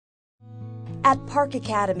At Park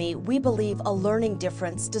Academy, we believe a learning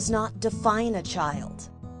difference does not define a child.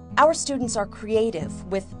 Our students are creative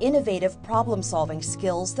with innovative problem-solving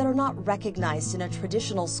skills that are not recognized in a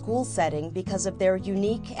traditional school setting because of their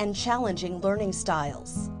unique and challenging learning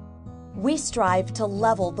styles. We strive to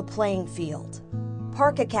level the playing field.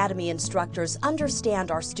 Park Academy instructors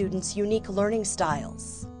understand our students' unique learning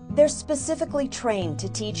styles. They're specifically trained to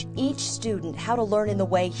teach each student how to learn in the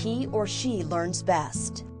way he or she learns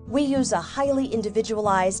best. We use a highly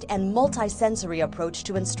individualized and multisensory approach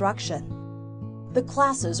to instruction. The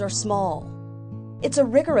classes are small. It's a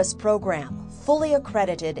rigorous program, fully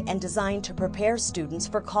accredited and designed to prepare students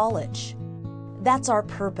for college. That's our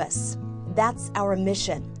purpose. That's our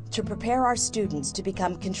mission, to prepare our students to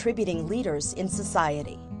become contributing leaders in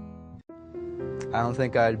society. I don't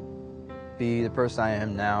think I'd be the person I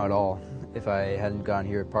am now at all if I hadn't gone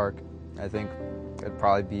here at Park. I think I'd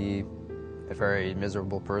probably be a very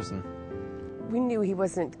miserable person. We knew he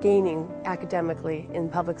wasn't gaining academically in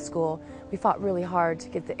public school. We fought really hard to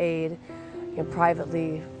get the aid,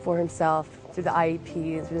 privately for himself through the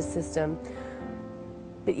IEP and through the system.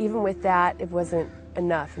 But even with that, it wasn't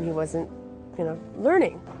enough, and he wasn't,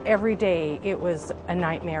 learning. Every day it was a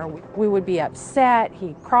nightmare. We would be upset,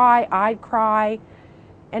 he'd cry, I'd cry,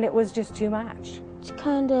 and it was just too much. It's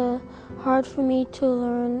kind of hard for me to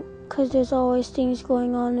learn because there's always things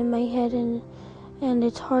going on in my head, and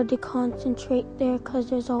it's hard to concentrate there because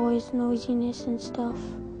there's always noisiness and stuff.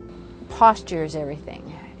 Posture is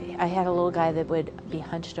everything. I had a little guy that would be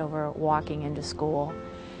hunched over walking into school.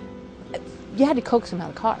 You had to coax him out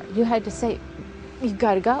of the car. You had to say, "You've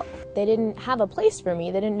got to go." They didn't have a place for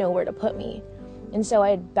me. They didn't know where to put me. And so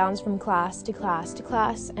I'd bounce from class to class to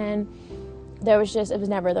class, and it was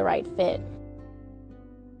never the right fit.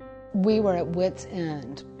 We were at wit's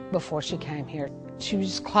end before she came here. She was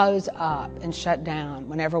just closed up and shut down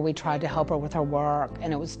whenever we tried to help her with her work,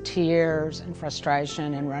 and it was tears and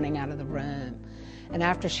frustration and running out of the room. And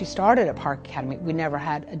after she started at Park Academy, we never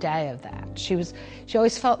had a day of that. She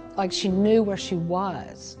always felt like she knew where she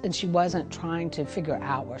was, and she wasn't trying to figure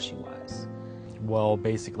out where she was. Well,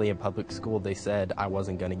 basically in public school they said I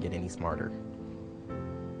wasn't going to get any smarter.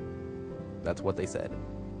 That's what they said.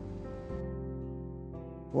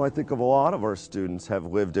 Well, I think of a lot of our students have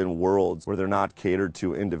lived in worlds where they're not catered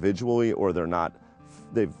to individually, or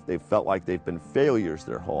they've felt like they've been failures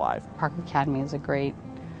their whole life. Park Academy is a great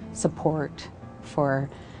support for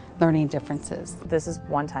learning differences. This is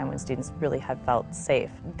one time when students really have felt safe.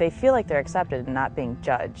 They feel like they're accepted and not being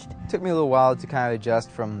judged. It took me a little while to kind of adjust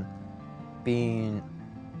from being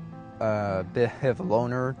a bit of a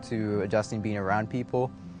loner to adjusting being around people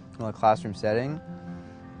in a classroom setting.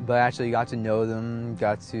 But I actually got to know them,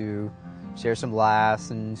 got to share some laughs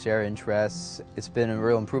and share interests. It's been a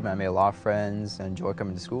real improvement. I made a lot of friends and enjoy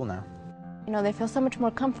coming to school now. They feel so much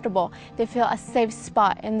more comfortable. They feel a safe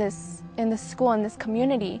spot in this school, in this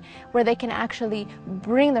community, where they can actually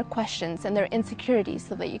bring their questions and their insecurities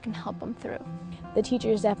so that you can help them through. The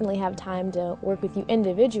teachers definitely have time to work with you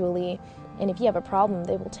individually, and if you have a problem,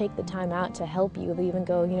 they will take the time out to help you. They even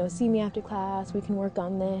go, see me after class, we can work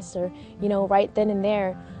on this, or, right then and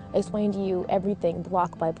there, explain to you everything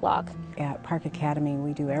block by block. At Park Academy,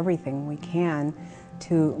 we do everything we can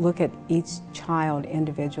to look at each child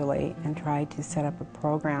individually and try to set up a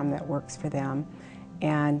program that works for them,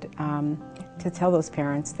 and to tell those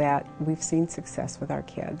parents that we've seen success with our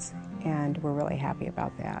kids and we're really happy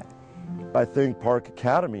about that. I think Park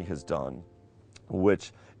Academy has done,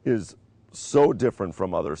 which is so different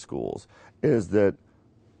from other schools, is that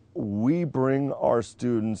we bring our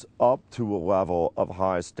students up to a level of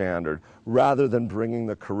high standard rather than bringing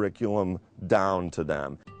the curriculum down to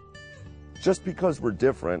them. Just because we're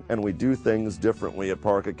different and we do things differently at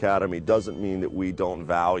Park Academy doesn't mean that we don't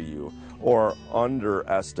value or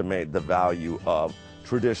underestimate the value of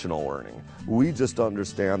traditional learning. We just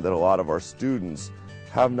understand that a lot of our students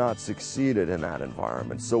have not succeeded in that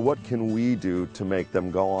environment. So what can we do to make them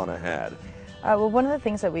go on ahead? Well, one of the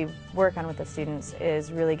things that we work on with the students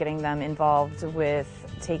is really getting them involved with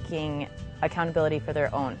taking accountability for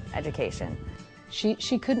their own education. She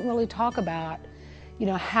couldn't really talk about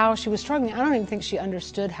how she was struggling. I don't even think she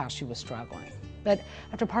understood how she was struggling. But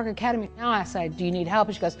after Park Academy, now I say, "Do you need help?"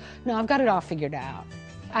 And she goes, "No, I've got it all figured out."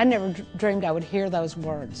 I never dreamed I would hear those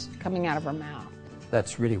words coming out of her mouth.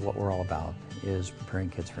 That's really what we're all about, is preparing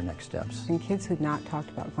kids for next steps. And kids who've not talked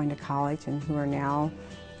about going to college and who are now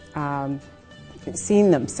seeing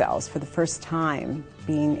themselves for the first time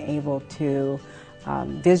being able to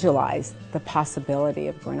visualize the possibility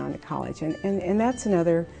of going on to college. And that's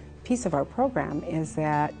another piece of our program, is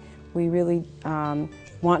that We really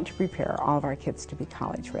want to prepare all of our kids to be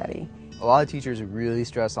college ready. A lot of teachers really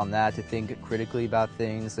stress on that, to think critically about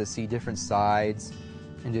things, to see different sides,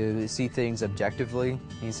 and to see things objectively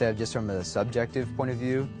instead of just from a subjective point of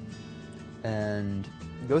view. And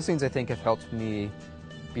those things I think have helped me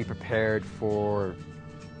be prepared for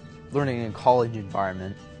learning in a college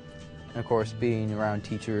environment. And of course, being around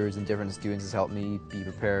teachers and different students has helped me be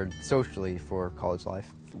prepared socially for college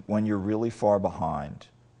life. When you're really far behind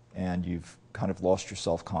and you've kind of lost your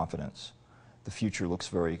self-confidence, the future looks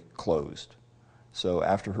very closed. So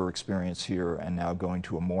after her experience here and now going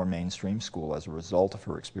to a more mainstream school as a result of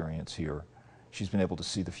her experience here, she's been able to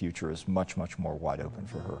see the future as much, much more wide open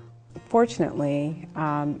for her. Fortunately,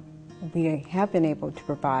 we have been able to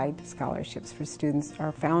provide scholarships for students.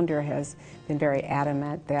 Our founder has been very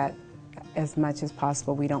adamant that as much as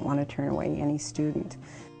possible we don't want to turn away any student.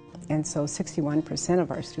 And so 61%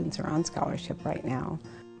 of our students are on scholarship right now.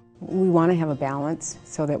 We want to have a balance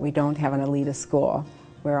so that we don't have an elitist school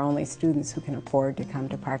where only students who can afford to come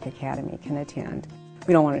to Park Academy can attend.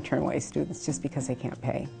 We don't want to turn away students just because they can't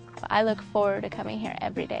pay. I look forward to coming here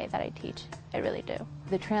every day that I teach. I really do.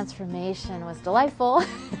 The transformation was delightful.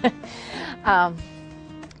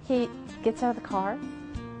 He gets out of the car.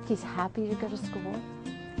 He's happy to go to school.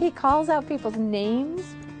 He calls out people's names.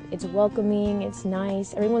 It's welcoming, it's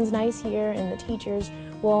nice. Everyone's nice here, and the teachers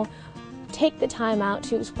will take the time out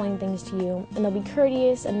to explain things to you, and they'll be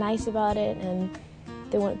courteous and nice about it, and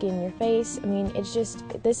they won't get in your face. I mean, it's just,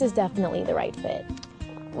 this is definitely the right fit.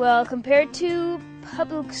 Well, compared to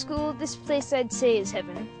public school, this place I'd say is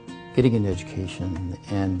heaven. Getting an education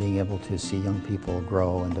and being able to see young people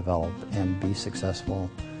grow and develop and be successful,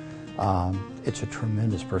 it's a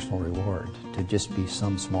tremendous personal reward to just be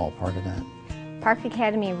some small part of that. Park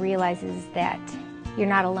Academy realizes that you're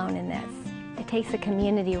not alone in this. It takes a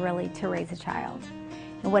community really to raise a child.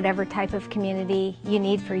 And whatever type of community you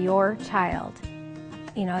need for your child,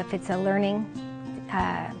 you know, if it's a learning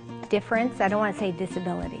difference, I don't want to say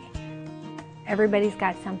disability. Everybody's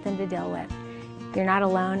got something to deal with. You're not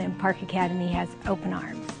alone, and Park Academy has open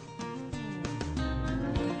arms.